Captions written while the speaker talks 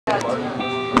Right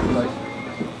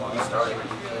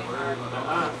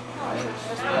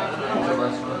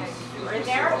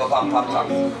there? Pop, pop, pop, pop.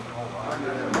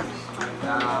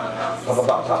 Pop,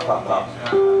 pop, pop, pop, pop.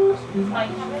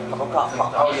 Pop, pop,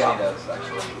 pop. Oh yeah, he does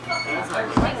actually.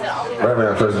 We're having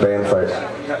our first band fight.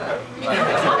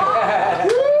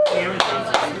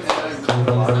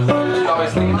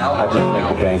 I just make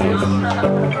the pancakes.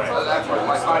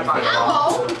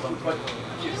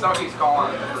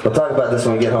 We'll talk about this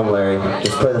when we get home, Larry.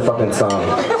 Just play the fucking song.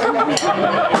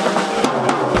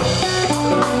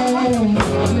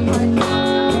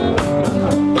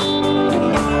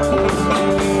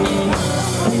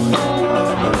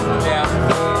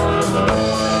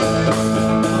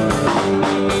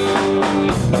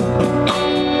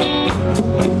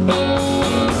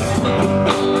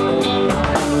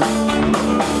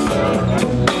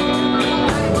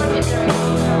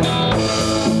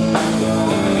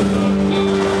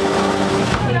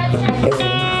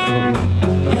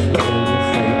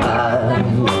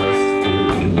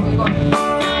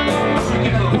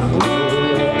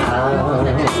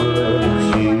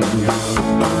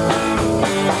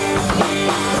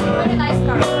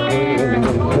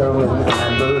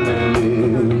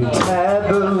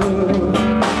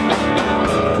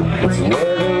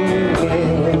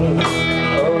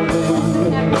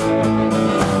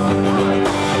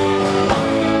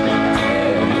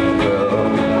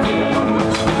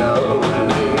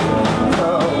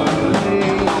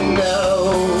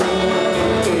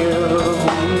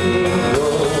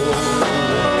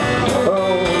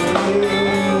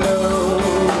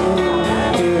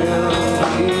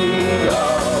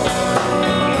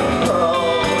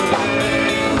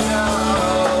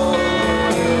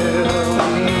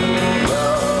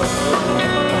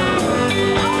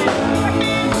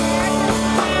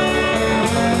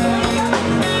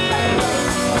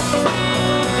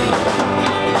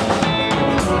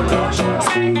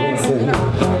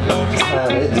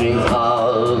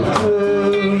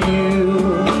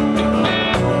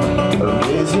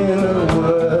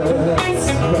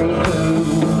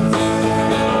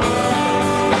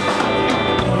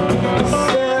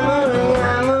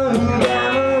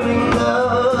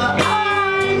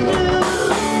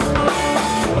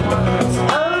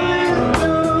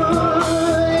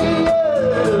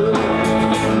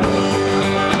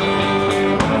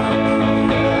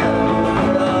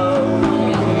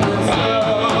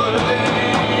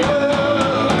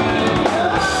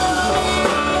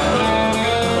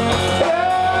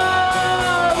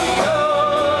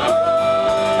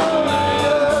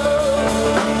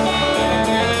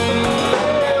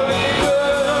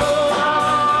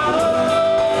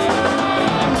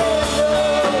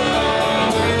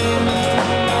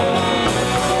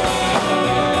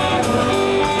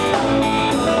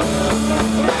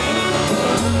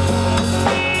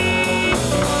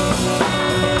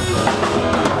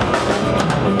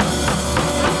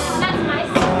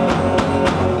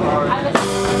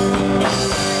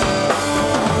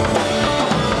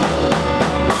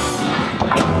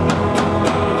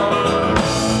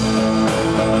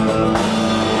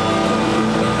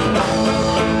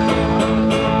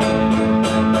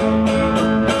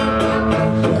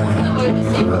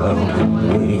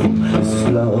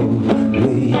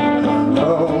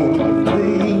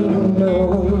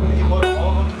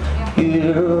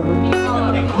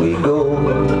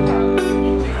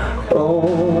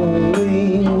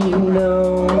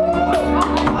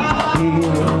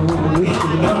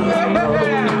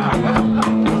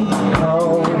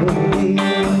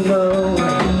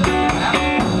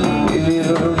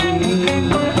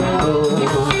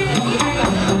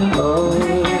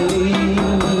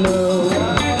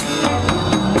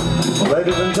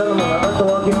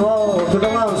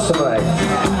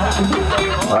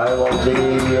 I will be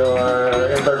your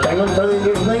entertainment for the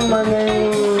evening. My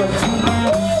name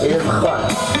is Juan,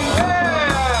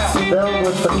 spelled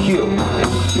with the Q.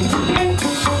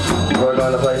 We're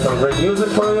going to play some great music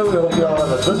for you. We hope you all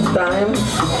have a good time.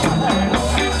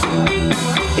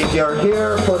 If you're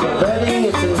here for the wedding,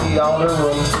 it's in the outer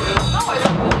room.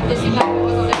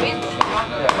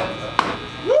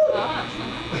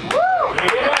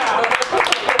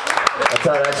 That's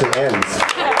how it actually ends.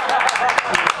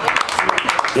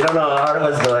 You don't know how hard it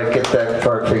was to get that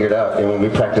part figured out. I mean, we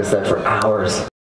practiced that for hours.